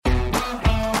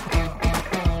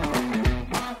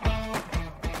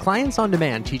Clients on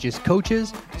Demand teaches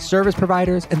coaches, service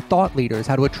providers, and thought leaders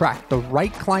how to attract the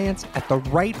right clients at the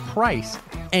right price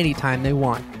anytime they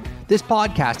want. This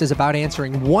podcast is about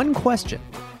answering one question.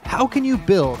 How can you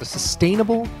build a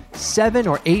sustainable 7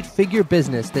 or 8-figure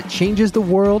business that changes the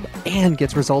world and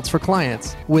gets results for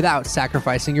clients without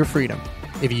sacrificing your freedom?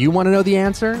 If you want to know the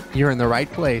answer, you're in the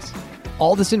right place.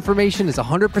 All this information is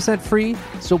 100% free,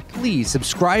 so please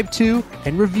subscribe to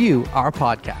and review our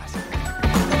podcast.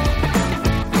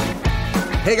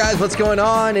 Hey guys, what's going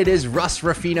on? It is Russ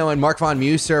Ruffino and Mark Von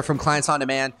Muser from Clients on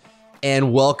Demand,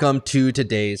 and welcome to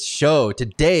today's show.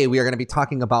 Today, we are going to be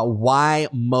talking about why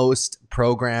most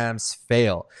programs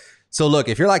fail. So look,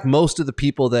 if you're like most of the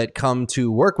people that come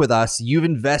to work with us, you've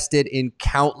invested in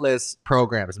countless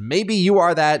programs. Maybe you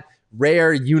are that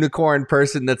rare unicorn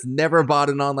person that's never bought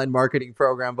an online marketing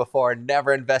program before,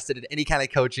 never invested in any kind of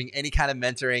coaching, any kind of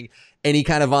mentoring, any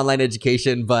kind of online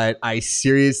education, but I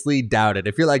seriously doubt it.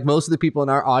 If you're like most of the people in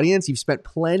our audience, you've spent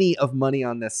plenty of money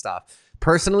on this stuff.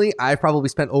 Personally, I've probably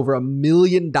spent over $1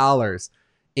 million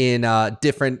in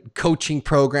different coaching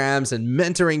programs and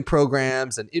mentoring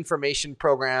programs and information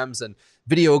programs and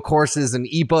video courses and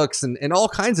ebooks and all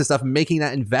kinds of stuff, making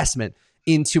that investment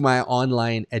into my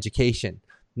online education.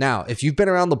 Now, if you've been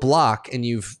around the block and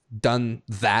you've done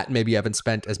that, maybe you haven't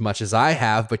spent as much as I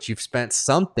have, but you've spent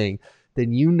something,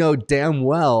 then you know damn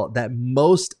well that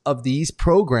most of these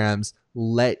programs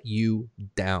let you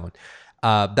down.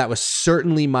 That was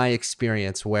certainly my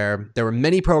experience, where there were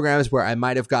many programs where I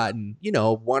might have gotten,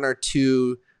 one or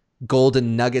two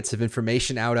golden nuggets of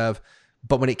information out of,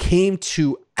 but when it came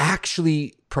to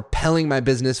actually propelling my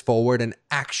business forward and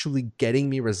actually getting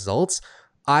me results,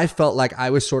 I felt like I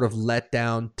was sort of let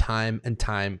down time and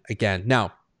time again.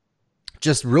 Now,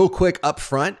 just real quick up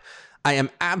front, I am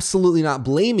absolutely not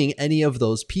blaming any of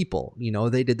those people.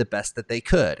 They did the best that they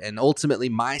could. And ultimately,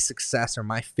 my success or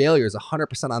my failure is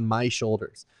 100% on my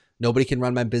shoulders. Nobody can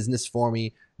run my business for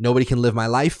me. Nobody can live my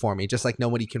life for me, just like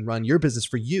nobody can run your business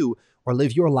for you or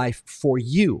live your life for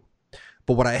you.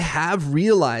 But what I have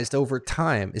realized over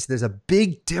time is there's a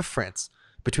big difference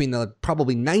between the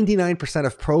probably 99%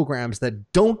 of programs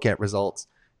that don't get results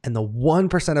and the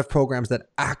 1% of programs that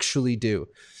actually do.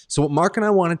 So what Mark and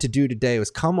I wanted to do today was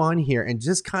come on here and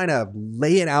just kind of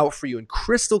lay it out for you in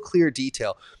crystal clear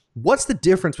detail. What's the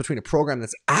difference between a program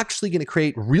that's actually going to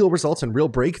create real results and real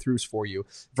breakthroughs for you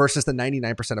versus the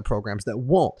 99% of programs that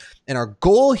won't? And our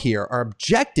goal here, our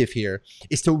objective here,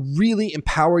 is to really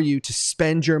empower you to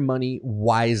spend your money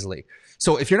wisely.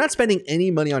 So if you're not spending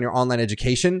any money on your online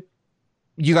education,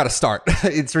 you got to start.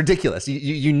 It's ridiculous.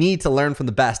 You need to learn from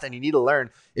the best, and you need to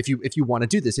learn if you want to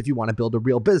do this, if you want to build a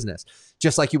real business.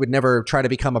 Just like you would never try to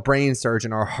become a brain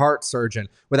surgeon or a heart surgeon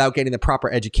without getting the proper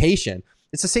education.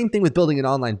 It's the same thing with building an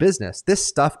online business. This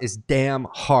stuff is damn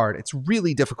hard. It's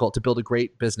really difficult to build a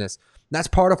great business. And that's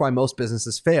part of why most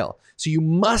businesses fail. So you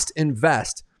must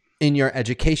invest in your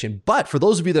education. But for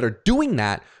those of you that are doing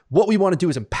that, what we want to do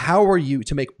is empower you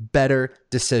to make better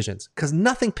decisions, because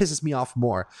nothing pisses me off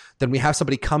more than we have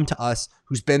somebody come to us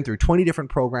who's been through 20 different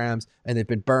programs and they've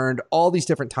been burned all these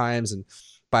different times and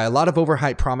by a lot of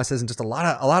overhyped promises and just a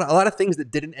lot of things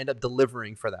that didn't end up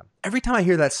delivering for them. Every time I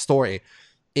hear that story,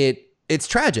 it's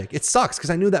tragic. It sucks, because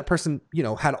I knew that person,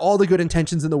 had all the good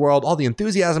intentions in the world, all the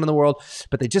enthusiasm in the world,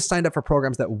 but they just signed up for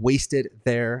programs that wasted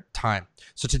their time.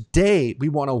 So today we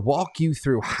want to walk you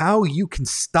through how you can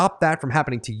stop that from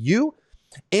happening to you.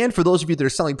 And for those of you that are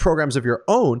selling programs of your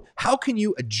own, how can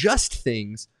you adjust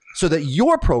things so that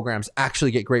your programs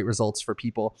actually get great results for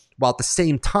people while at the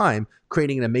same time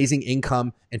creating an amazing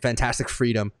income and fantastic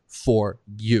freedom for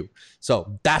you.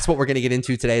 So that's what we're going to get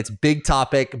into today. It's a big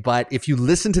topic, but if you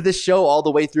listen to this show all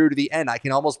the way through to the end, I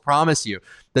can almost promise you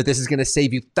that this is going to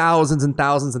save you thousands and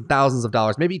thousands and thousands of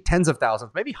dollars, maybe tens of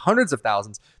thousands, maybe hundreds of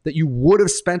thousands that you would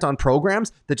have spent on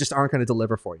programs that just aren't going to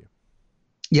deliver for you.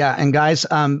 Yeah. And guys,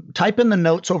 type in the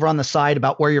notes over on the side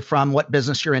about where you're from, what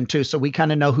business you're into, so we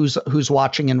kind of know who's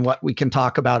watching and what we can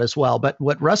talk about as well. But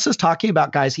what Russ is talking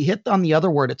about, guys, he hit on the other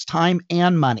word. It's time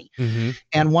and money. Mm-hmm.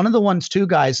 And one of the ones too,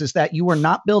 guys, is that you are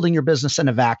not building your business in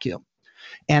a vacuum.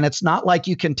 And it's not like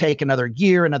you can take another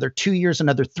year, another 2 years,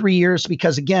 another 3 years,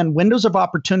 because again, windows of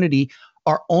opportunity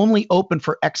are only open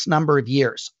for X number of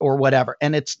years or whatever.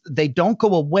 And they don't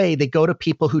go away. They go to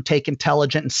people who take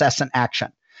intelligent, incessant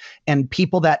action. And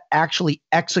people that actually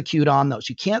execute on those.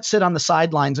 You can't sit on the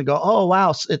sidelines and go, oh,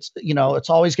 wow, it's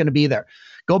always going to be there.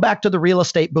 Go back to the real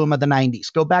estate boom of the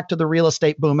 90s. Go back to the real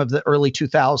estate boom of the early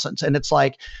 2000s. And it's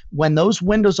like when those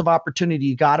windows of opportunity,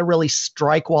 you got to really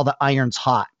strike while the iron's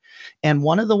hot. And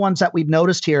one of the ones that we've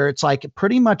noticed here, it's like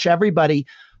pretty much everybody,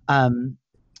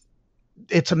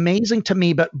 it's amazing to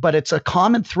me, but it's a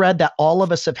common thread that all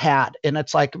of us have had. And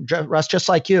it's like, Russ, just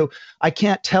like you, I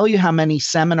can't tell you how many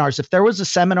seminars, if there was a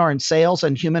seminar in sales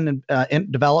and human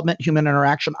in development, human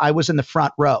interaction, I was in the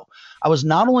front row. I was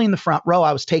not only in the front row,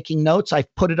 I was taking notes. I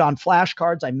put it on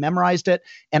flashcards. I memorized it,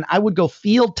 and I would go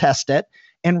field test it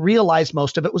and realize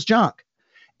most of it was junk.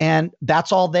 And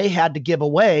that's all they had to give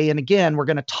away. And again, we're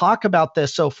going to talk about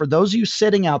this. So for those of you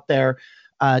sitting out there,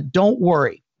 don't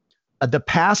worry. The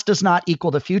past does not equal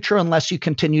the future unless you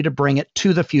continue to bring it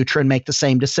to the future and make the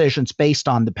same decisions based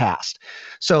on the past.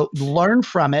 So learn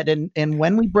from it. And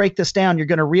when we break this down, you're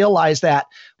going to realize that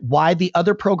why the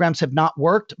other programs have not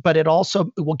worked, but it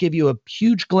also will give you a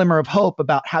huge glimmer of hope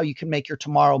about how you can make your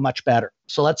tomorrow much better.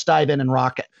 So let's dive in and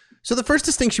rock it. So the first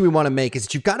distinction we want to make is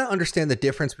that you've got to understand the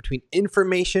difference between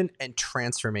information and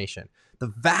transformation.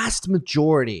 The vast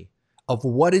majority of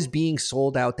what is being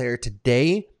sold out there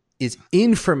today is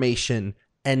information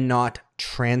and not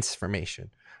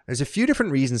transformation. There's a few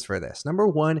different reasons for this. Number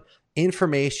one,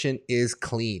 information is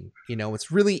clean.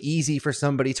 It's really easy for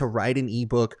somebody to write an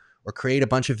ebook or create a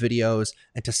bunch of videos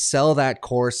and to sell that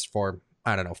course for,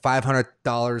 I don't know, $500,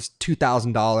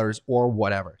 $2,000 or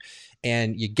whatever.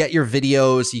 And you get your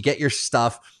videos, you get your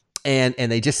stuff, and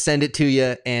they just send it to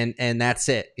you, and that's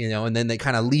it, and then they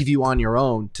kind of leave you on your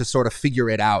own to sort of figure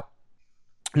it out.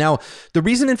 Now, the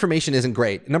reason information isn't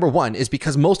great, number one, is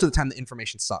because most of the time the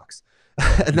information sucks.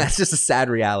 And that's just a sad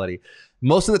reality.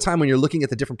 Most of the time when you're looking at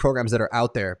the different programs that are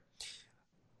out there,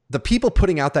 the people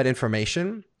putting out that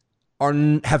information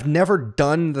have never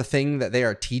done the thing that they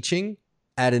are teaching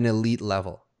at an elite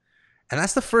level. And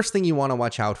that's the first thing you want to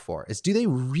watch out for is, do they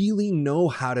really know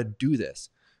how to do this?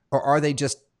 Or are they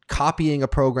just copying a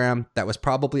program that was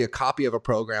probably a copy of a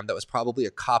program that was probably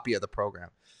a copy of the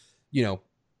program?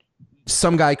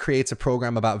 Some guy creates a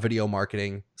program about video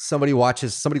marketing. Somebody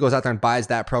goes out there and buys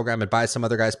that program and buys some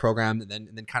other guy's program and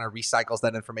then kind of recycles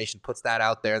that information, puts that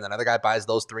out there. And then another guy buys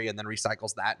those three and then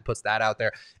recycles that and puts that out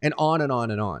there, and on and on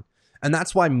and on. And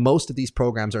that's why most of these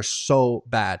programs are so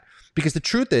bad, because the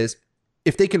truth is,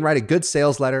 if they can write a good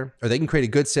sales letter, or they can create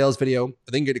a good sales video,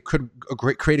 or they can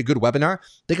create a good webinar,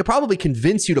 they could probably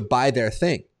convince you to buy their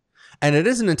thing. And it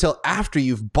isn't until after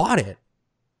you've bought it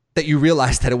that you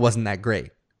realize that it wasn't that great.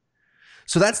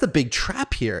 So that's the big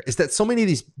trap here, is that so many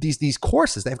of these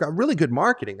courses, they've got really good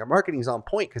marketing. Their marketing is on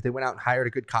point because they went out and hired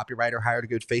a good copywriter, hired a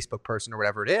good Facebook person, or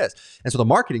whatever it is. And so the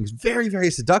marketing is very,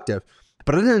 very seductive.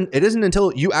 But it isn't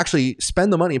until you actually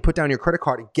spend the money and put down your credit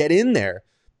card and get in there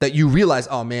that you realize,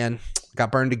 oh man,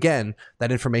 got burned again.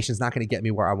 That information is not going to get me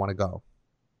where I want to go.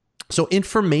 So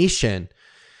information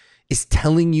is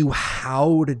telling you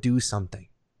how to do something.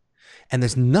 And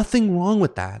there's nothing wrong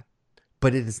with that,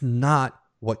 but it is not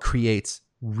what creates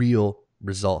real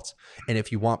results. And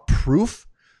if you want proof,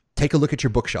 take a look at your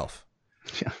bookshelf.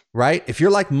 Yeah. Right? If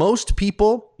you're like most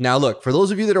people, now look, for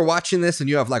those of you that are watching this and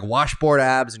you have like washboard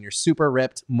abs and you're super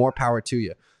ripped, more power to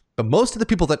you. But most of the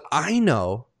people that I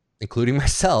know, including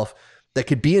myself, that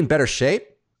could be in better shape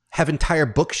have entire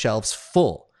bookshelves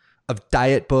full of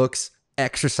diet books,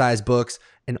 exercise books,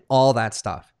 and all that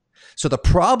stuff. So the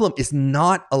problem is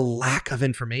not a lack of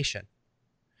information.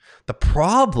 The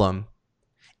problem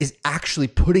is actually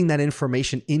putting that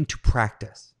information into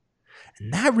practice.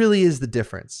 And that really is the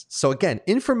difference. So again,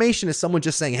 information is someone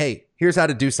just saying, hey, here's how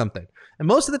to do something. And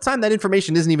most of the time that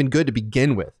information isn't even good to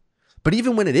begin with. But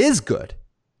even when it is good,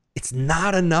 it's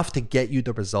not enough to get you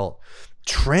the result.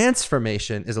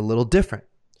 Transformation is a little different.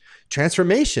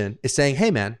 Transformation is saying, hey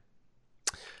man,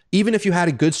 even if you had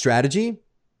a good strategy,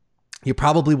 you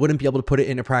probably wouldn't be able to put it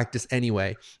into practice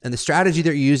anyway. And the strategy that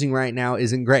you're using right now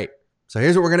isn't great. So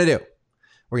here's what we're going to do.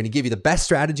 We're going to give you the best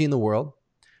strategy in the world.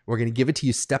 We're going to give it to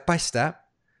you step by step.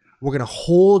 We're going to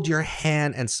hold your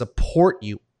hand and support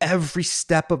you every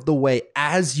step of the way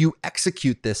as you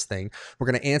execute this thing. We're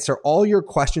going to answer all your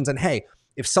questions. And hey,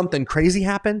 if something crazy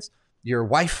happens, your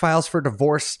wife files for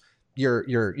divorce,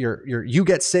 you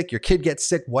get sick, your kid gets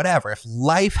sick, whatever. If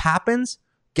life happens,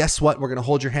 guess what? We're going to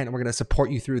hold your hand and we're going to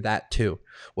support you through that too.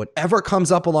 Whatever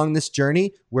comes up along this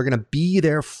journey, we're going to be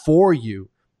there for you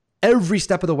every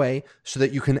step of the way so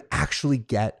that you can actually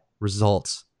get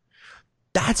results.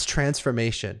 That's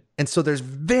transformation. And so there's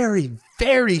very,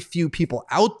 very few people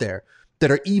out there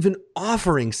that are even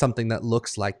offering something that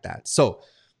looks like that. So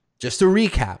just to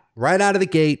recap, right out of the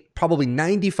gate, probably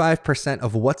 95%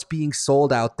 of what's being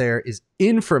sold out there is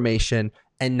information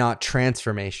and not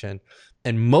transformation.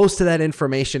 And most of that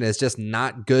information is just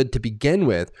not good to begin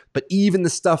with. But even the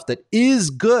stuff that is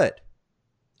good,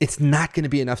 it's not going to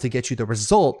be enough to get you the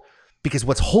result, because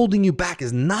what's holding you back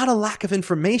is not a lack of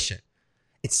information.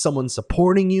 It's someone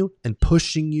supporting you and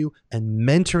pushing you and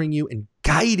mentoring you and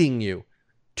guiding you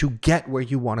to get where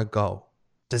you want to go.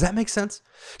 Does that make sense?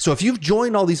 So if you've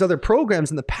joined all these other programs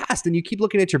in the past and you keep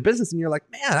looking at your business and you're like,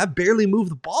 man, I barely moved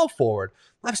the ball forward.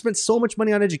 I've spent so much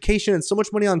money on education and so much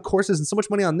money on courses and so much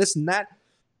money on this and that.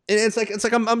 And it's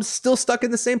like I'm still stuck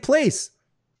in the same place.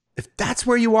 If that's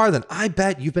where you are, then I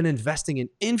bet you've been investing in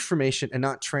information and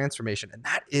not transformation. And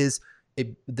that is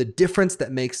the difference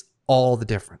that makes all the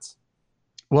difference.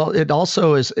 Well, it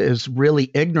also is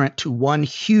really ignorant to one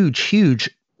huge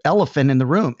elephant in the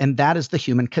room, and that is the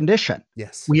human condition.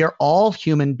 Yes. We are all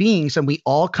human beings, and we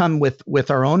all come with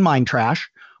our own mind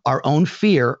trash, our own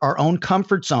fear, our own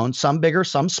comfort zone, some bigger,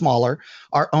 some smaller,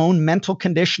 our own mental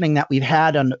conditioning that we've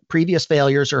had on previous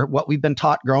failures or what we've been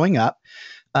taught growing up,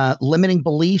 limiting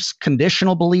beliefs,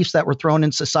 conditional beliefs that were thrown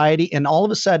in society. And all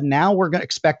of a sudden, now we're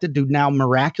expected to now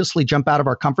miraculously jump out of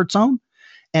our comfort zone.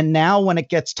 And now when it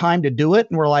gets time to do it,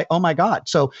 and we're like, oh my God.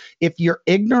 So if you're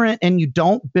ignorant and you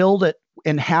don't build it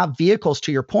and have vehicles,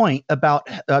 to your point about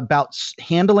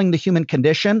handling the human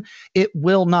condition, it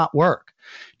will not work.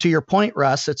 To your point,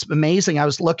 Russ, it's amazing. I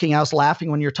was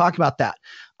laughing when you're talking about that.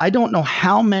 I don't know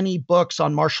how many books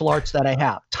on martial arts that I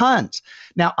have. Tons.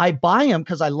 Now I buy them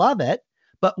because I love it,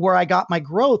 but where I got my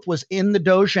growth was in the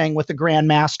dojang with the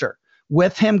grandmaster,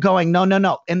 with him going,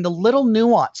 no. And the little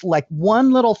nuance, like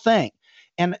one little thing,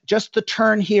 and just the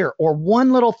turn here, or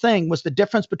one little thing was the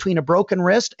difference between a broken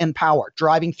wrist and power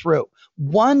driving through.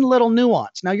 One little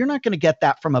nuance. Now, you're not going to get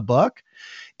that from a book.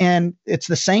 And it's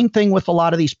the same thing with a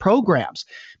lot of these programs,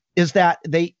 is that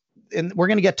and we're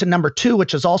going to get to number 2,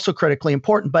 which is also critically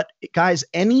important. But guys,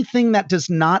 anything that does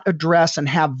not address and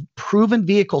have proven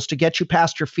vehicles to get you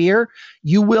past your fear,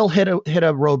 you will hit a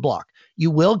roadblock.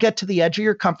 You will get to the edge of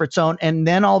your comfort zone. And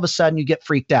then all of a sudden you get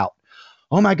freaked out.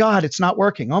 Oh my God, it's not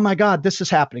working. Oh my God, this is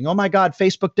happening. Oh my God,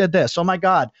 Facebook did this. Oh my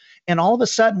God. And all of a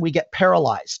sudden we get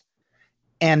paralyzed.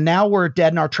 And now we're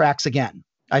dead in our tracks again.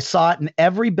 I saw it in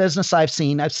every business I've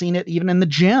seen. I've seen it even in the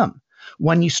gym.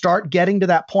 When you start getting to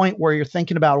that point where you're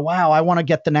thinking about, wow, I want to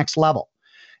get the next level.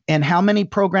 And how many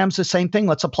programs, the same thing,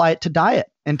 let's apply it to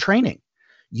diet and training.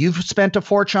 You've spent a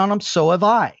fortune on them, so have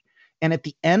I. And at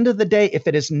the end of the day, if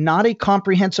it is not a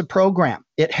comprehensive program,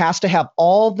 it has to have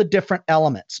all the different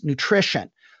elements: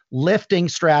 nutrition, lifting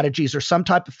strategies or some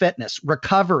type of fitness,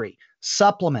 recovery,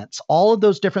 supplements, all of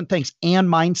those different things, and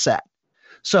mindset.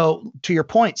 So to your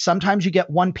point, sometimes you get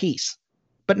one piece,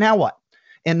 but now what?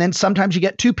 And then sometimes you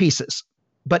get 2 pieces,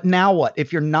 but now what?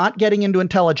 If you're not getting into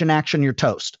intelligent action, you're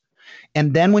toast.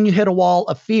 And then when you hit a wall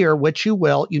of fear, which you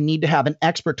will, you need to have an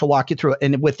expert to walk you through it.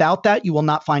 And without that, you will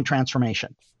not find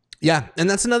transformation. Yeah. And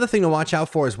that's another thing to watch out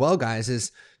for as well, guys,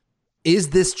 is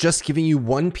this just giving you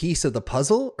one piece of the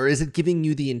puzzle, or is it giving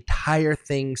you the entire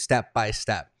thing step by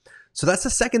step? So that's the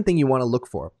second thing you want to look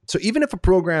for. So even if a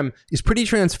program is pretty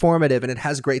transformative and it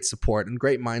has great support and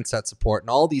great mindset support and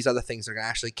all these other things that are going to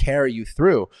actually carry you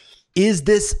through, is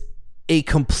this a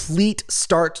complete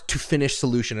start to finish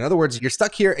solution? In other words, you're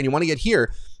stuck here and you want to get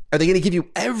here. Are they going to give you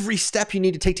every step you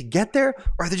need to take to get there?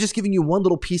 Or are they just giving you one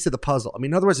little piece of the puzzle? I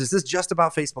mean, in other words, is this just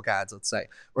about Facebook ads, let's say?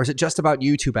 Or is it just about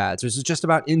YouTube ads? Or is it just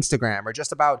about Instagram? Or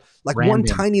just about like one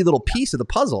tiny little piece of the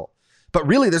puzzle? But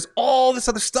really, there's all this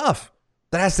other stuff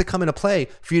that has to come into play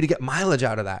for you to get mileage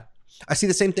out of that. I see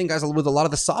the same thing, guys, with a lot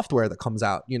of the software that comes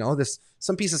out. You know, this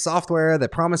some piece of software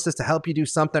that promises to help you do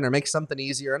something or make something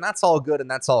easier, and that's all good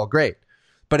and that's all great.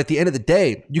 But at the end of the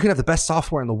day, you can have the best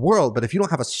software in the world, but if you don't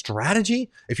have a strategy,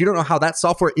 if you don't know how that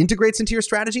software integrates into your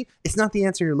strategy, it's not the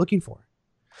answer you're looking for.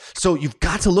 So you've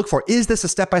got to look for, is this a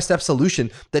step-by-step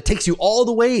solution that takes you all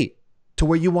the way to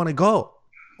where you want to go?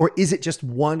 Or is it just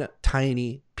one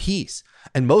tiny piece?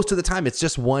 And most of the time, it's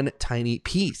just one tiny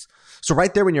piece. So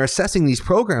right there, when you're assessing these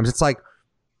programs, it's like,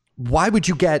 why would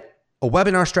you get a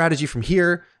webinar strategy from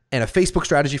here and a Facebook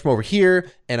strategy from over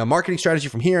here and a marketing strategy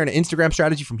from here and an Instagram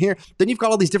strategy from here? Then you've got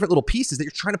all these different little pieces that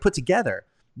you're trying to put together,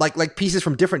 like pieces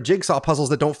from different jigsaw puzzles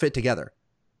that don't fit together.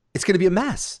 It's going to be a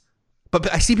mess.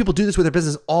 But I see people do this with their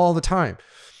business all the time.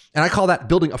 And I call that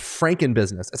building a Franken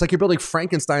business. It's like you're building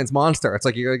Frankenstein's monster. It's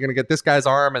like you're going to get this guy's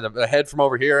arm and a head from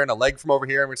over here and a leg from over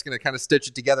here, and we're just going to kind of stitch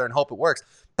it together and hope it works.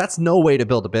 That's no way to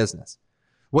build a business.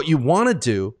 What you want to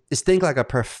do is think like a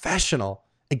professional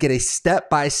and get a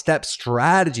step-by-step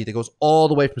strategy that goes all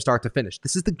the way from start to finish.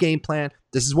 This is the game plan.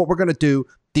 This is what we're going to do.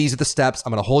 These are the steps.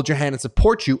 I'm going to hold your hand and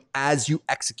support you as you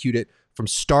execute it from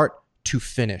start to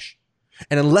finish.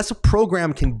 And unless a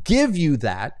program can give you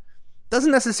that,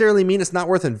 doesn't necessarily mean it's not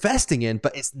worth investing in,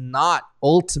 but it's not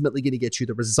ultimately going to get you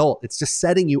the result. It's just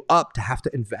setting you up to have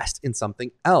to invest in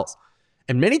something else.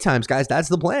 And many times, guys, that's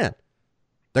the plan.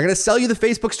 They're going to sell you the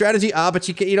Facebook strategy. But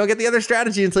you don't get the other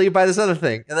strategy until you buy this other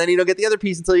thing. And then you don't get the other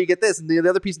piece until you get this and the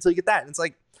other piece until you get that. And it's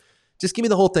like, just give me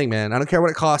the whole thing, man. I don't care what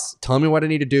it costs. Tell me what I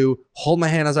need to do. Hold my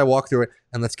hand as I walk through it,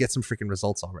 and let's get some freaking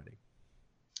results already.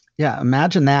 Yeah,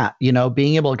 imagine that,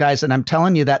 being able, guys, and I'm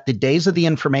telling you that the days of the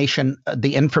information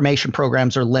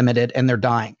programs are limited and they're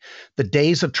dying. The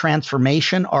days of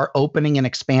transformation are opening and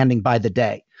expanding by the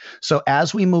day. So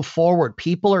as we move forward,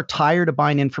 people are tired of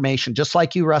buying information. Just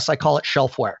like you, Russ, I call it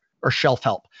shelfware or shelf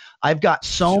help. I've got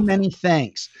so many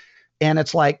things. And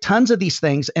it's like tons of these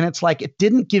things. And it's like, it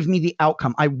didn't give me the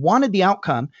outcome. I wanted the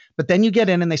outcome, but then you get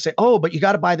in and they say, oh, but you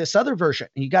got to buy this other version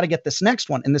and you got to get this next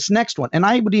one and this next one. And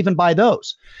I would even buy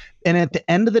those. And at the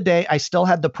end of the day, I still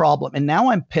had the problem. And now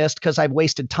I'm pissed because I've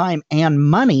wasted time and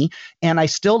money and I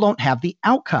still don't have the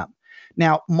outcome.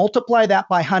 Now, multiply that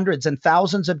by hundreds and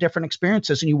thousands of different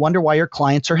experiences and you wonder why your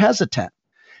clients are hesitant.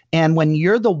 And when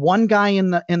you're the one guy in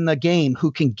the game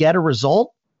who can get a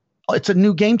result, it's a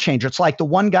new game changer. It's like the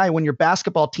one guy when your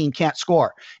basketball team can't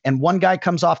score and one guy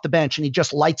comes off the bench and he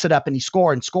just lights it up and he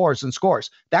scores and scores and scores.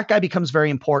 That guy becomes very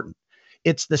important.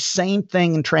 It's the same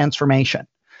thing in transformation,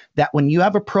 that when you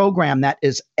have a program that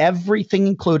is everything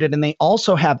included and they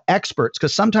also have experts,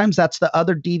 because sometimes that's the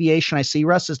other deviation I see,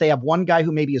 Russ, is they have one guy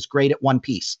who maybe is great at one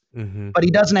piece, but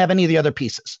he doesn't have any of the other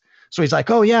pieces. So he's like,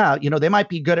 oh yeah, they might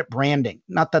be good at branding.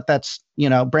 Not that that's,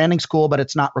 branding's cool, but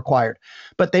it's not required.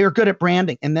 But they are good at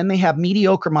branding. And then they have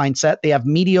mediocre mindset. They have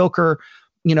mediocre,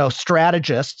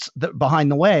 strategists behind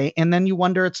the way. And then you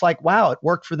wonder, it's like, wow, it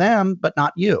worked for them, but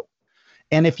not you.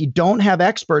 And if you don't have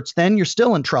experts, then you're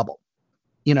still in trouble,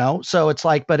 So it's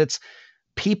like, but it's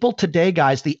people today,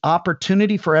 guys, the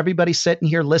opportunity for everybody sitting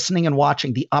here listening and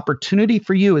watching, the opportunity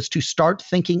for you is to start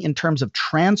thinking in terms of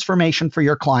transformation for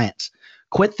your clients.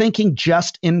 Quit thinking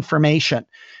just information.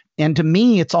 And to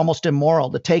me, it's almost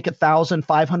immoral to take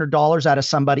 $1,500 out of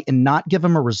somebody and not give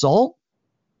them a result.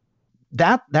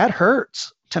 That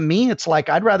hurts. To me, it's like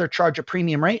I'd rather charge a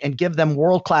premium rate and give them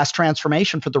world-class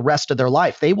transformation for the rest of their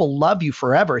life. They will love you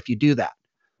forever if you do that.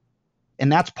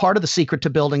 And that's part of the secret to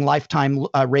building lifetime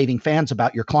raving fans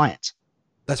about your clients.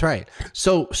 That's right.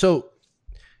 So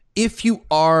if you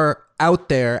are out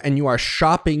there and you are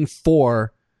shopping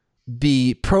for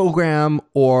the program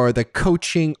or the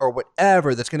coaching or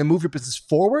whatever that's going to move your business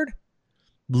forward,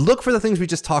 look for the things we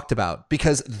just talked about,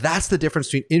 because that's the difference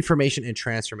between information and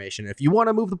transformation. If you want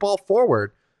to move the ball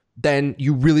forward, then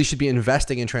you really should be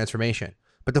investing in transformation.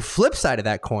 But the flip side of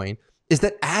that coin is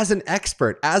that as an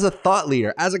expert, as a thought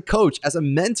leader, as a coach, as a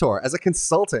mentor, as a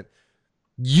consultant,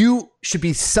 you should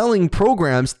be selling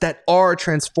programs that are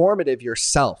transformative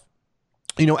yourself.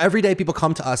 Every day people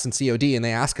come to us in COD and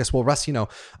they ask us, well, Russ,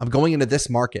 I'm going into this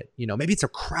market. Maybe it's a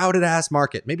crowded ass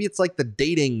market. Maybe it's like the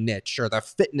dating niche or the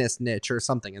fitness niche or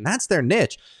something. And that's their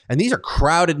niche. And these are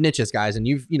crowded niches, guys. And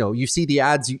you see the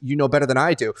ads, you know better than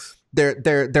I do.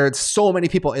 There's so many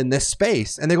people in this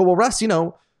space. And they go, well, Russ,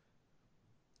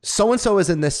 so-and-so is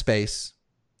in this space.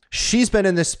 She's been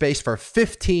in this space for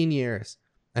 15 years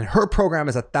and her program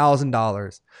is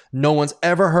 $1,000. No one's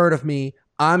ever heard of me.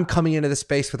 I'm coming into this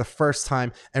space for the first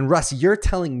time. And Russ, you're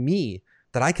telling me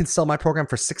that I can sell my program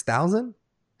for $6,000?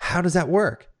 How does that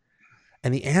work?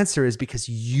 And the answer is because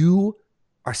you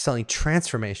are selling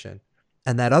transformation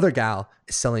and that other gal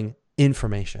is selling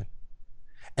information.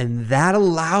 And that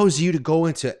allows you to go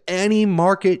into any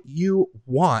market you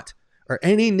want or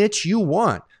any niche you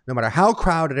want, no matter how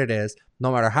crowded it is,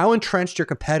 no matter how entrenched your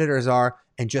competitors are,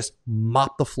 and just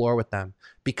mop the floor with them,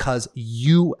 because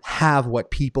you have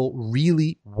what people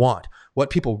really want.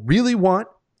 What people really want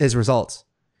is results.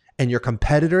 And your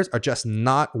competitors are just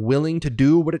not willing to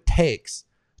do what it takes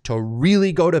to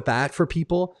really go to bat for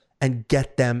people and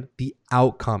get them the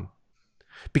outcome.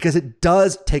 Because it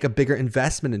does take a bigger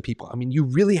investment in people. I mean, you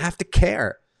really have to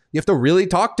care. You have to really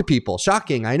talk to people.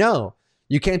 Shocking, I know.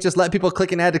 You can't just let people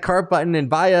click an add to cart button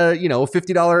and buy a,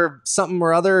 $50 something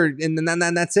or other, and then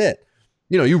that's it.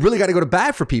 You really got to go to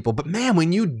bat for people. But man,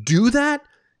 when you do that,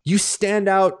 you stand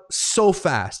out so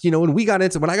fast. When I got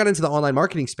into the online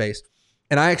marketing space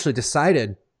and I actually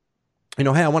decided, hey,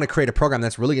 I want to create a program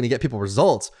that's really going to get people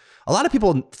results. A lot of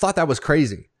people thought that was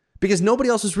crazy because nobody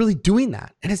else was really doing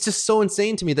that. And it's just so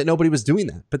insane to me that nobody was doing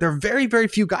that. But there are very, very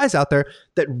few guys out there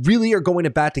that really are going to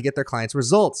bat to get their clients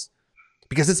results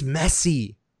because it's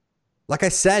messy. Like I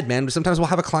said, man, sometimes we'll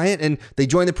have a client and they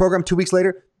join the program 2 weeks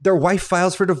later, their wife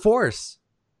files for divorce.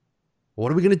 What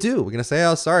are we going to do? We're going to say,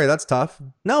 oh, sorry, that's tough.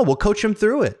 No, we'll coach them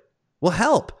through it. We'll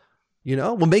help.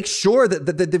 We'll make sure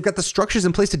that they've got the structures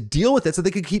in place to deal with it so they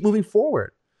can keep moving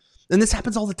forward. And this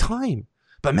happens all the time.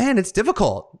 But man, it's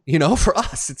difficult, for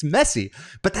us. It's messy.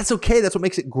 But that's okay. That's what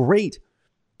makes it great.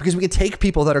 because we can take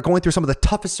people that are going through some of the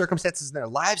toughest circumstances in their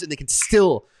lives and they can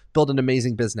still build an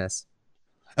amazing business.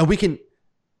 And we can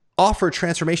offer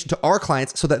transformation to our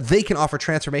clients so that they can offer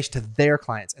transformation to their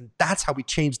clients. And that's how we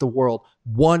change the world,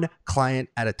 one client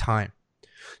at a time.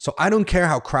 So I don't care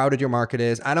how crowded your market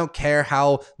is. I don't care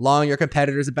how long your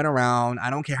competitors have been around. I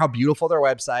don't care how beautiful their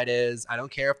website is. I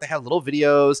don't care if they have little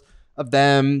videos of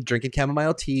them drinking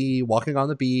chamomile tea, walking on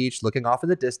the beach, looking off in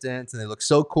the distance, and they look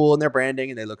so cool in their branding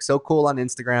and they look so cool on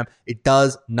Instagram. It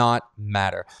does not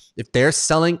matter. If they're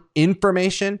selling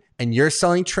information and you're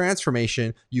selling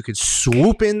transformation, you can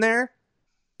swoop in there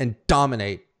and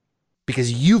dominate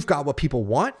because you've got what people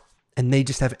want and they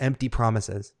just have empty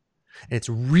promises. And it's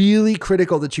really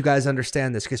critical that you guys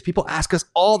understand this because people ask us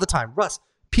all the time, Russ,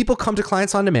 people come to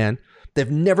Clients on Demand.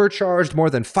 They've never charged more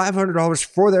than $500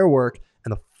 for their work.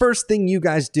 And the first thing you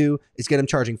guys do is get them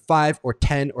charging 5 or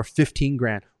 10 or 15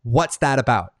 grand. What's that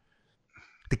about?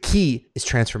 The key is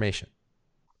transformation.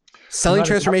 Selling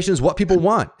transformation is what people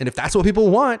want. And if that's what people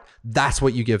want, that's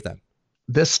what you give them.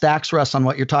 This stacks, Russ, on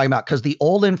what you're talking about, because the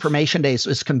old information days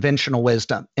is conventional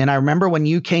wisdom. And I remember when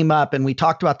you came up, and we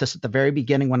talked about this at the very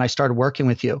beginning when I started working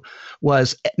with you,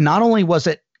 was not only was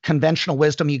it conventional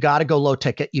wisdom, you got to go low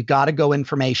ticket, you got to go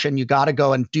information, you got to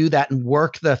go and do that and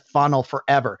work the funnel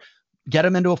forever. Get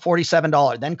them into a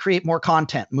 $47, then create more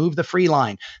content, move the free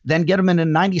line, then get them into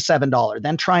 $97,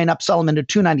 then try and upsell them into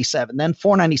 $297, then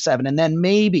 $497, and then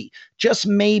maybe, just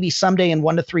maybe someday in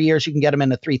 1 to 3 years, you can get them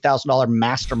into $3,000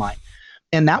 mastermind.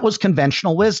 And that was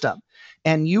conventional wisdom.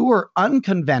 And you were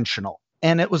unconventional.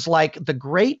 And it was like the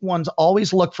great ones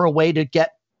always look for a way to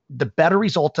get the better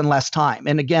result in less time.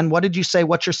 And again, what did you say?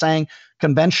 What you're saying?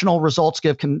 Conventional results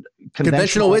give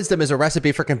conventional wisdom is a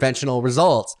recipe for conventional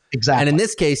results. Exactly. And in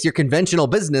this case, your conventional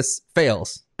business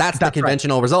fails. That's the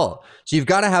conventional result. So you've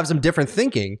got to have some different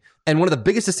thinking. And one of the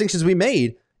biggest distinctions we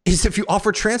made is if you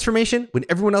offer transformation when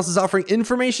everyone else is offering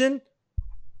information,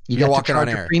 you're walking on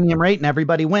air. A premium rate and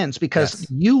everybody wins because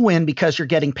you win because you're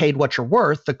getting paid what you're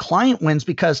worth. The client wins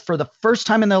because for the first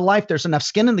time in their life, there's enough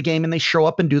skin in the game and they show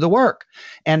up and do the work.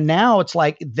 And now it's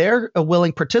like they're a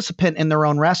willing participant in their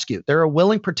own rescue. They're a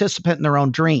willing participant in their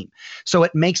own dream. So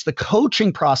it makes the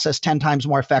coaching process 10 times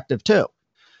more effective too.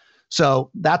 So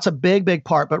that's a big, big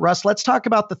part. But Russ, let's talk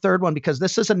about the third one, because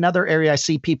this is another area I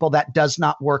see people that does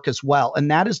not work as well.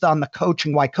 And that is on the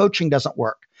coaching, why coaching doesn't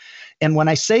work. And when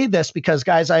I say this, because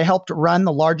guys, I helped run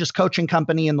the largest coaching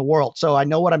company in the world. So I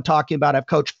know what I'm talking about. I've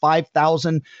coached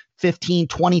 5,000, 15,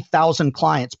 20,000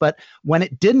 clients. But when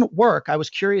it didn't work, I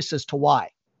was curious as to why.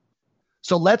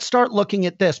 So let's start looking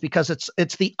at this because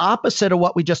it's the opposite of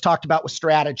what we just talked about with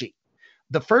strategy.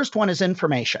 The first one is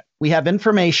information. We have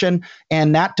information,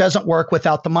 and that doesn't work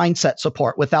without the mindset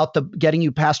support, without the getting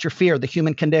you past your fear, the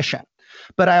human condition.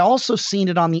 But I also seen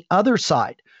it on the other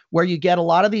side, where you get a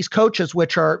lot of these coaches,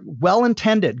 which are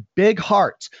well-intended, big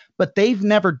hearts, but they've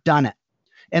never done it.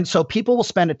 And so people will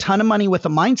spend a ton of money with a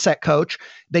mindset coach.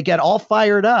 They get all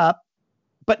fired up,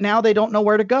 but now they don't know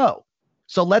where to go.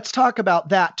 So let's talk about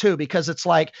that too, because it's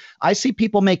like, I see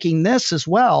people making this as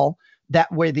well,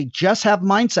 that where they just have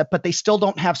mindset, but they still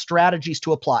don't have strategies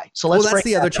to apply. So that's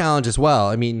the other challenge as well.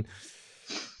 I mean,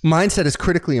 mindset is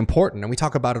critically important and we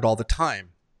talk about it all the time.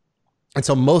 And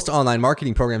so most online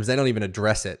marketing programs, they don't even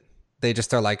address it. They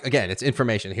just are like, again, it's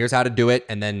information. Here's how to do it.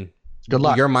 And then good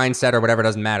luck. Your mindset or whatever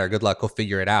doesn't matter. Good luck. Go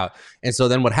figure it out. And so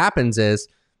then what happens is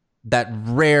that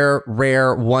rare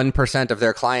 1% of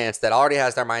their clients that already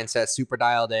has their mindset super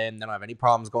dialed in, they don't have any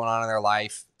problems going on in their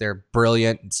life. They're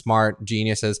brilliant and smart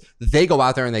geniuses. They go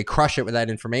out there and they crush it with that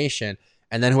information.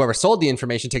 And then whoever sold the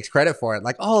information takes credit for it.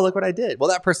 Like, oh, look what I did. Well,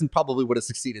 that person probably would have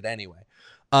succeeded anyway.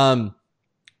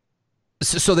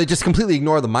 So they just completely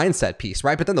ignore the mindset piece,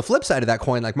 right? But then the flip side of that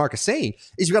coin, like Mark is saying,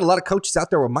 is you've got a lot of coaches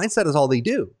out there where mindset is all they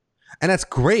do. And that's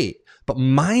great. But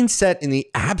mindset in the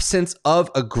absence of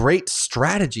a great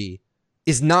strategy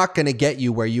is not going to get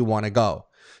you where you want to go.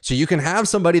 So you can have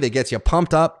somebody that gets you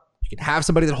pumped up. You can have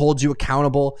somebody that holds you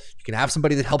accountable. You can have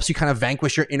somebody that helps you kind of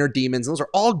vanquish your inner demons. Those are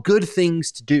all good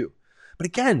things to do. But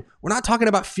again, we're not talking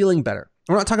about feeling better.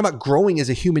 We're not talking about growing as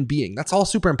a human being. That's all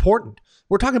super important.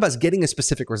 We're talking about getting a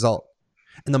specific result.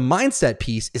 And the mindset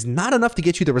piece is not enough to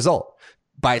get you the result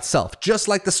by itself, just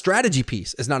like the strategy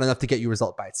piece is not enough to get you a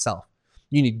result by itself.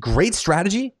 You need great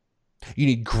strategy, you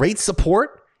need great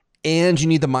support, and you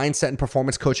need the mindset and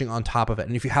performance coaching on top of it.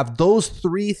 And if you have those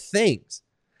three things,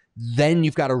 then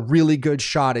you've got a really good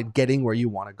shot at getting where you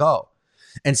want to go.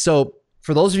 And so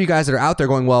for those of you guys that are out there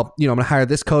going, well, I'm going to hire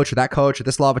this coach or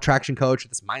this law of attraction coach or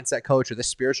this mindset coach or this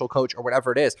spiritual coach or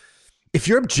whatever it is. If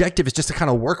your objective is just to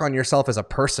kind of work on yourself as a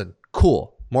person,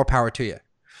 cool, more power to you.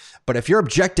 But if your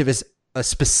objective is a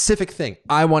specific thing.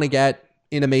 I want to get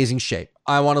in amazing shape.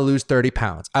 I want to lose 30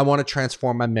 pounds. I want to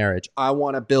transform my marriage. I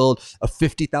want to build a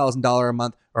 $50,000 a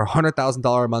month or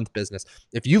 $100,000 a month business.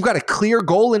 If you've got a clear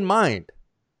goal in mind,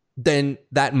 then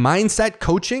that mindset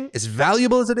coaching, as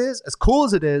valuable as it is, as cool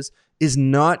as it is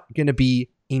not going to be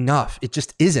enough. It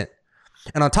just isn't.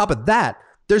 And on top of that,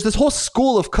 there's this whole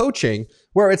school of coaching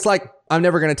where it's like, I'm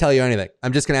never going to tell you anything.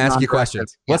 I'm just going to ask you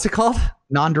questions. Yeah. What's it called?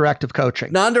 Non-directive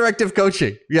coaching. Non-directive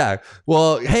coaching. Yeah.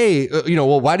 Well, hey,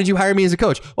 why did you hire me as a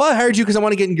coach? Well, I hired you because I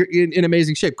want to get in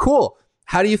amazing shape. Cool.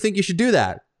 How do you think you should do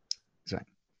that?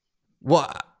 Exactly.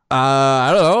 Well,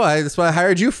 I don't know. That's what I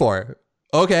hired you for.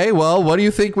 Okay, well, what do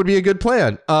you think would be a good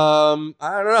plan? I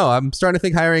don't know. I'm starting to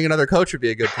think hiring another coach would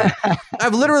be a good plan.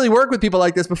 I've literally worked with people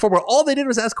like this before where all they did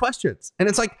was ask questions. And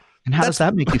it's like, and how does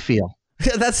that make you feel?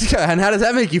 And how does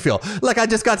that make you feel? Like, I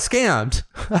just got scammed.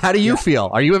 How do you feel?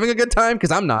 Are you having a good time?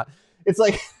 Because I'm not. It's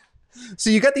like, so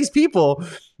you got these people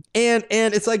and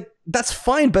it's like, that's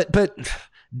fine, but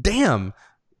damn,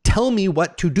 tell me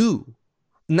what to do.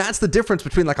 And that's the difference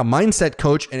between like a mindset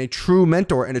coach and a true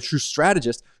mentor and a true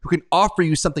strategist who can offer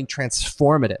you something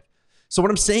transformative. So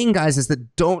what I'm saying, guys, is that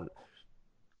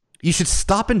you should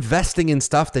stop investing in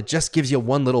stuff that just gives you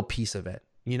one little piece of it.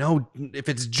 If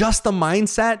it's just the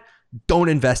mindset, don't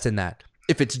invest in that.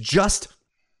 If it's just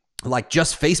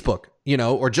Facebook,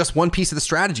 or just one piece of the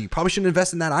strategy, you probably shouldn't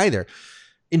invest in that either.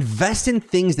 Invest in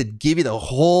things that give you the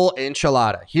whole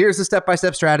enchilada. Here's the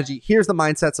step-by-step strategy. Here's the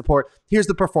mindset support. Here's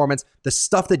the performance. The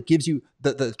stuff that gives you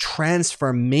the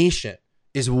transformation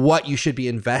is what you should be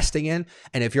investing in.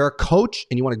 And if you're a coach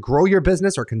and you want to grow your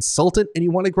business, or a consultant and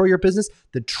you want to grow your business,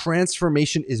 the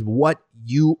transformation is what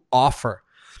you offer.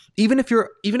 Even if you're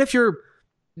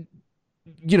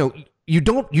you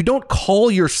don't call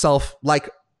yourself like,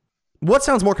 what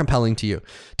sounds more compelling to you?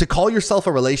 To call yourself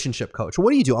a relationship coach?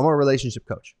 What do you do? I'm a relationship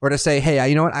coach. Or to say, hey,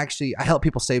 you know what? Actually, I help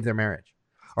people save their marriage.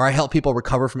 Or I help people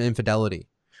recover from infidelity.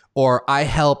 Or I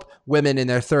help women in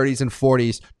their 30s and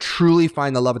 40s truly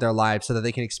find the love of their lives so that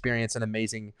they can experience an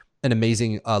amazing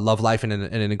love life and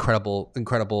an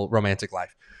incredible romantic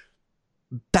life.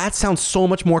 That sounds so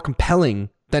much more compelling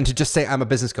than to just say I'm a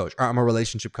business coach or I'm a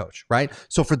relationship coach, right?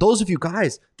 So for those of you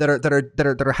guys that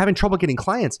are having trouble getting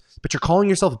clients, but you're calling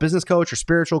yourself a business coach or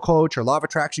spiritual coach or law of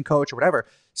attraction coach or whatever,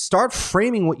 start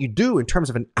framing what you do in terms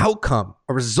of an outcome,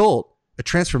 a result, a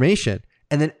transformation,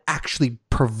 and then actually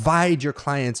provide your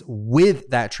clients with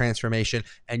that transformation,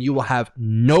 and you will have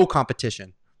no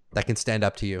competition that can stand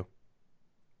up to you.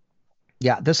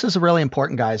 Yeah, this is really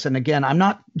important, guys. And again, I'm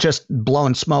not just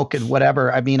blowing smoke and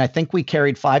whatever. I mean, I think we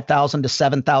carried 5,000 to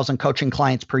 7,000 coaching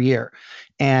clients per year.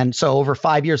 And so over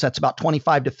 5 years, that's about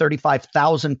 25 to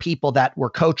 35,000 people that were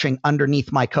coaching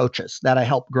underneath my coaches that I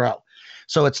helped grow.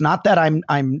 So it's not that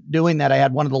I'm doing that. I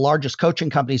had one of the largest coaching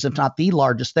companies, if not the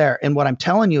largest there. And what I'm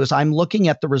telling you is I'm looking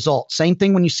at the results. Same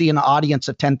thing when you see an audience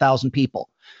of 10,000 people,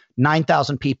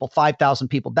 9,000 people, 5,000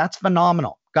 people. That's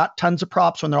phenomenal. Got tons of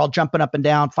props when they're all jumping up and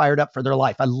down, fired up for their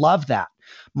life. I love that.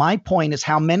 My point is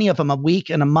how many of them a week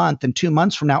and a month and 2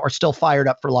 months from now are still fired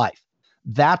up for life.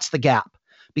 That's the gap.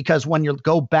 Because when you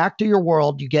go back to your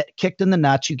world, you get kicked in the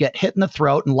nuts, you get hit in the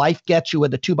throat, and life gets you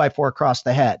with a 2x4 across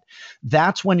the head.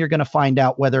 That's when you're going to find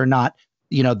out whether or not,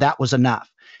 that was enough.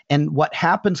 And what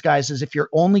happens, guys, is if you're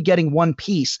only getting one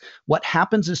piece, what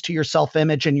happens is to your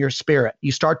self-image and your spirit,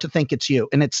 you start to think it's you,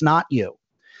 and it's not you.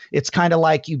 It's kind of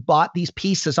like you bought these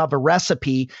pieces of a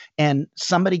recipe and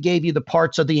somebody gave you the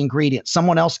parts of the ingredients.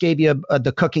 Someone else gave you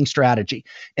the cooking strategy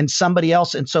and somebody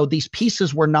else. And so these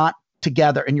pieces were not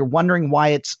together and you're wondering why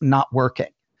it's not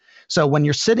working. So when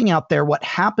you're sitting out there, what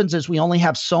happens is we only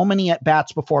have so many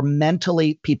at-bats before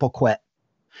mentally people quit.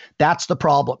 That's the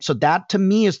problem. So that to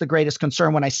me is the greatest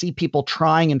concern when I see people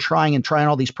trying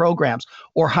all these programs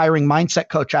or hiring mindset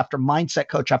coach after mindset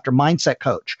coach after mindset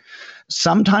coach.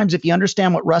 Sometimes if you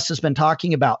understand what Russ has been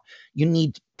talking about, you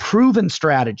need proven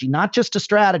strategy, not just a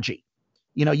strategy.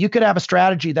 You could have a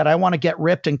strategy that I want to get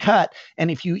ripped and cut.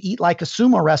 And if you eat like a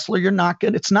sumo wrestler,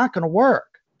 it's not going to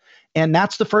work. And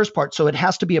that's the first part. So it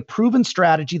has to be a proven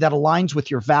strategy that aligns with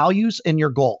your values and your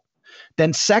goal.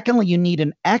 Then secondly, you need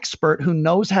an expert who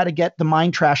knows how to get the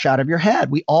mind trash out of your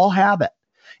head. We all have it.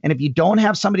 And if you don't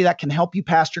have somebody that can help you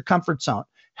past your comfort zone,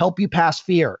 help you past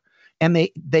fear, and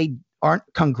they aren't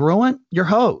congruent, you're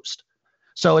hosed.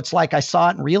 So it's like I saw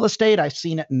it in real estate. I've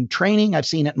seen it in training. I've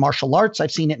seen it in martial arts.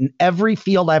 I've seen it in every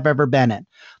field I've ever been in.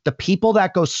 The people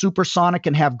that go supersonic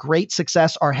and have great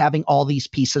success are having all these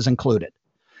pieces included.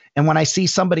 And when I see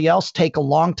somebody else take a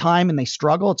long time and they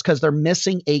struggle, it's because they're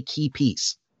missing a key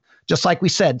piece. Just like we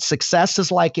said, success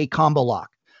is like a combo lock.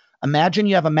 Imagine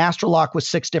you have a master lock with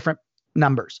 6 different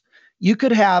numbers. You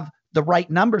could have the right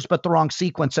numbers, but the wrong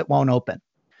sequence, it won't open.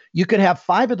 You could have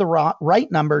 5 of the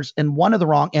right numbers and 1 of the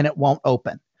wrong, and it won't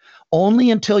open.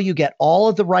 Only until you get all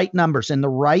of the right numbers in the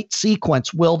right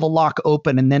sequence will the lock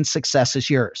open, and then success is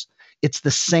yours. It's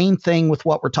the same thing with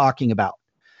what we're talking about.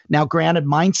 Now, granted,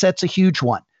 mindset's a huge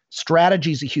one.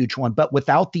 Strategy's a huge one, but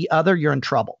without the other, you're in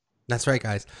trouble. That's right,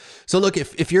 guys. So look,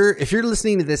 if you're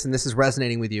listening to this and this is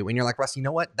resonating with you and you're like, Russ, you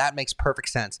know what? That makes perfect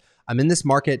sense. I'm in this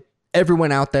market.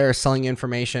 Everyone out there is selling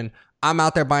information. I'm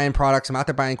out there buying products. I'm out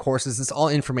there buying courses. It's all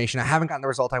information. I haven't gotten the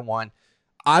result I want.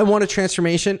 I want a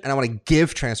transformation and I want to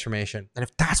give transformation. And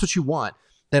if that's what you want,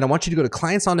 then I want you to go to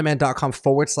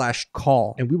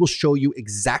clientsondemand.com/call and we will show you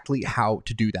exactly how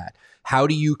to do that. How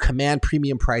do you command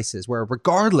premium prices where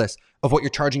regardless of what you're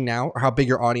charging now or how big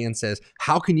your audience is,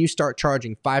 how can you start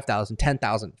charging $5,000,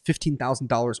 $10,000,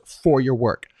 $15,000 for your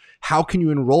work? How can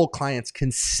you enroll clients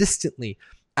consistently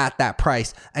at that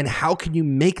price? And how can you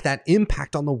make that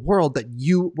impact on the world that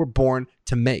you were born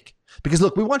to make? Because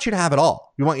look, we want you to have it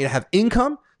all. We want you to have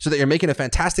income so that you're making a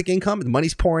fantastic income and the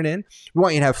money's pouring in. We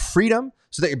want you to have freedom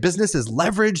so that your business is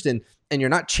leveraged and you're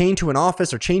not chained to an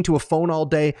office or chained to a phone all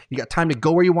day. You got time to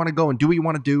go where you want to go and do what you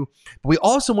want to do. But we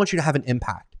also want you to have an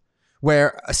impact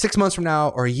where 6 months from now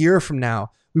or a year from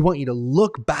now, we want you to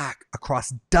look back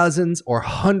across dozens or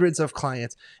hundreds of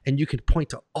clients and you can point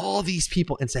to all these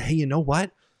people and say, hey, you know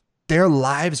what? Their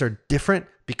lives are different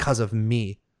because of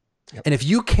me. Yep. And if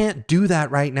you can't do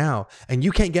that right now and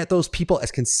you can't get those people as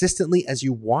consistently as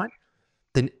you want,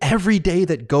 then every day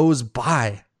that goes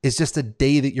by is just a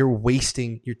day that you're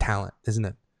wasting your talent, isn't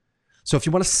it? So if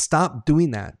you want to stop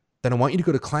doing that, then I want you to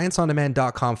go to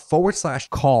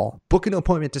clientsondemand.com/call, book an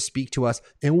appointment to speak to us,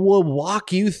 and we'll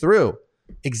walk you through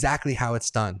exactly how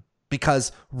it's done.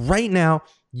 Because right now,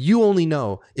 you only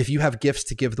know if you have gifts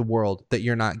to give the world that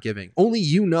you're not giving. Only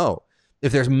you know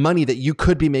if there's money that you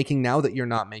could be making now that you're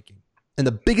not making. And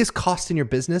the biggest cost in your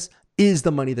business is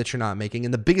the money that you're not making.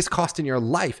 And the biggest cost in your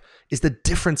life is the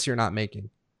difference you're not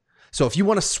making. So if you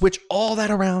want to switch all that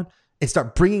around and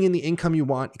start bringing in the income you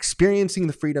want, experiencing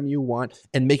the freedom you want,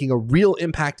 and making a real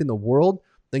impact in the world,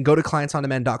 then go to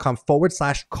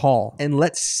clientsondemand.com/call and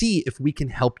let's see if we can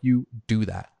help you do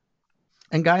that.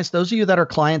 And guys, those of you that are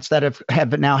clients that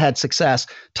have now had success,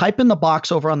 type in the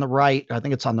box over on the right. I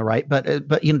think it's on the right, but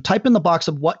type in the box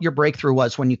of what your breakthrough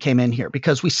was when you came in here,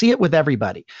 because we see it with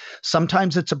everybody.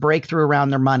 Sometimes it's a breakthrough around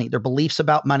their money, their beliefs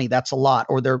about money. That's a lot.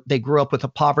 Or they grew up with a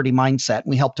poverty mindset and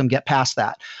we helped them get past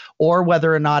that. Or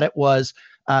whether or not it was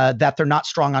that they're not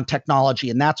strong on technology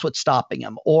and that's what's stopping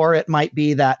them. Or it might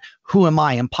be that, who am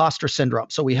I? Imposter syndrome.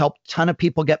 So we helped a ton of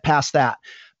people get past that.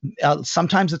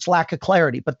 Sometimes it's lack of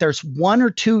clarity, but there's 1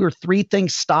 or 2 or 3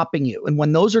 things stopping you. And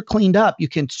when those are cleaned up, you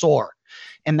can soar.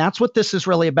 And that's what this is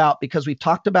really about, because we've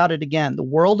talked about it again. The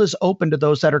world is open to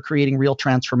those that are creating real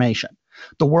transformation.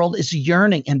 The world is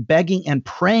yearning and begging and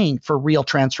praying for real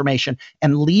transformation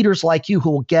and leaders like you who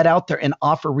will get out there and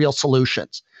offer real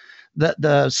solutions.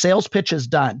 The sales pitch is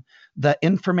done. The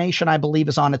information, I believe,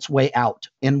 is on its way out.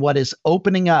 And what is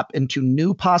opening up into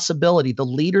new possibility, the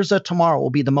leaders of tomorrow will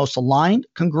be the most aligned,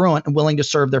 congruent, and willing to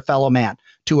serve their fellow man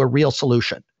to a real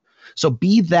solution. So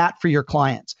be that for your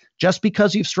clients. Just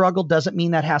because you've struggled doesn't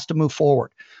mean that has to move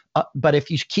forward. But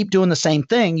if you keep doing the same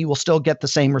thing, you will still get the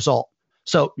same result.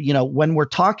 So, when we're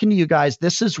talking to you guys,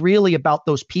 this is really about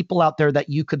those people out there that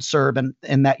you could serve and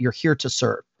that you're here to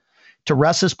serve. To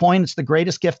Russ's point, it's the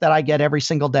greatest gift that I get every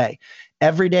single day.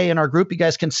 Every day in our group, you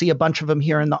guys can see a bunch of them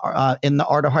here in the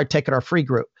Art of Hard Ticket, our free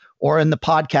group, or in the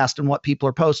podcast and what people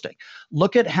are posting.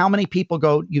 Look at how many people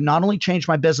go, you not only changed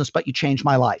my business, but you changed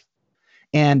my life.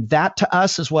 And that to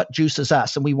us is what juices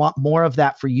us. And we want more of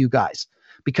that for you guys,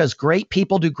 because great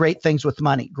people do great things with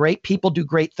money. Great people do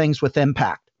great things with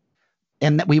impact.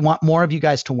 And that we want more of you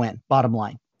guys to win, bottom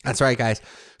line. That's right, guys.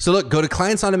 So look, go to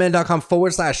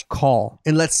clientsondemand.com/call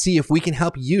and let's see if we can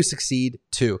help you succeed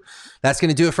too. That's going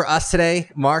to do it for us today.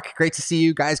 Mark, great to see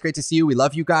you. Guys, great to see you. We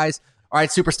love you guys. All right,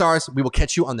 superstars, we will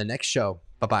catch you on the next show.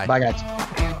 Bye-bye. Bye, guys.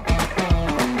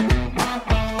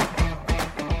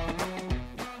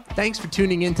 Thanks for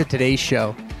tuning in to today's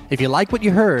show. If you like what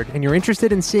you heard and you're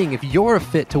interested in seeing if you're a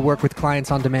fit to work with Clients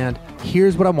on Demand,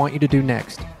 here's what I want you to do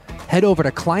next. Head over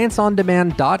to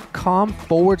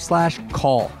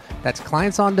clientsondemand.com/call. That's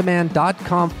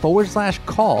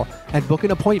clientsondemand.com/call and book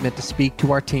an appointment to speak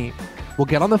to our team. We'll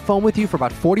get on the phone with you for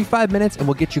about 45 minutes and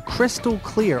we'll get you crystal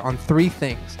clear on 3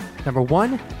 things. Number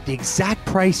 1, the exact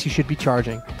price you should be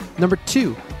charging. Number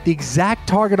 2, the exact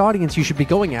target audience you should be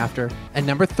going after. And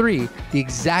number 3, the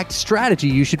exact strategy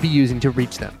you should be using to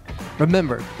reach them.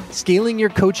 Remember, scaling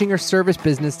your coaching or service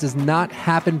business does not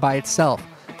happen by itself.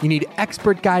 You need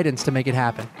expert guidance to make it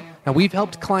happen. Now, we've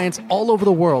helped clients all over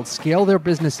the world scale their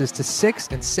businesses to 6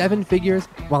 and 7 figures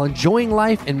while enjoying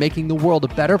life and making the world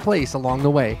a better place along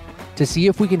the way. To see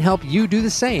if we can help you do the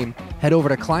same, head over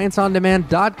to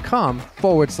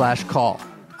clientsondemand.com/call.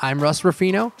 I'm Russ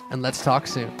Ruffino, and let's talk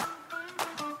soon.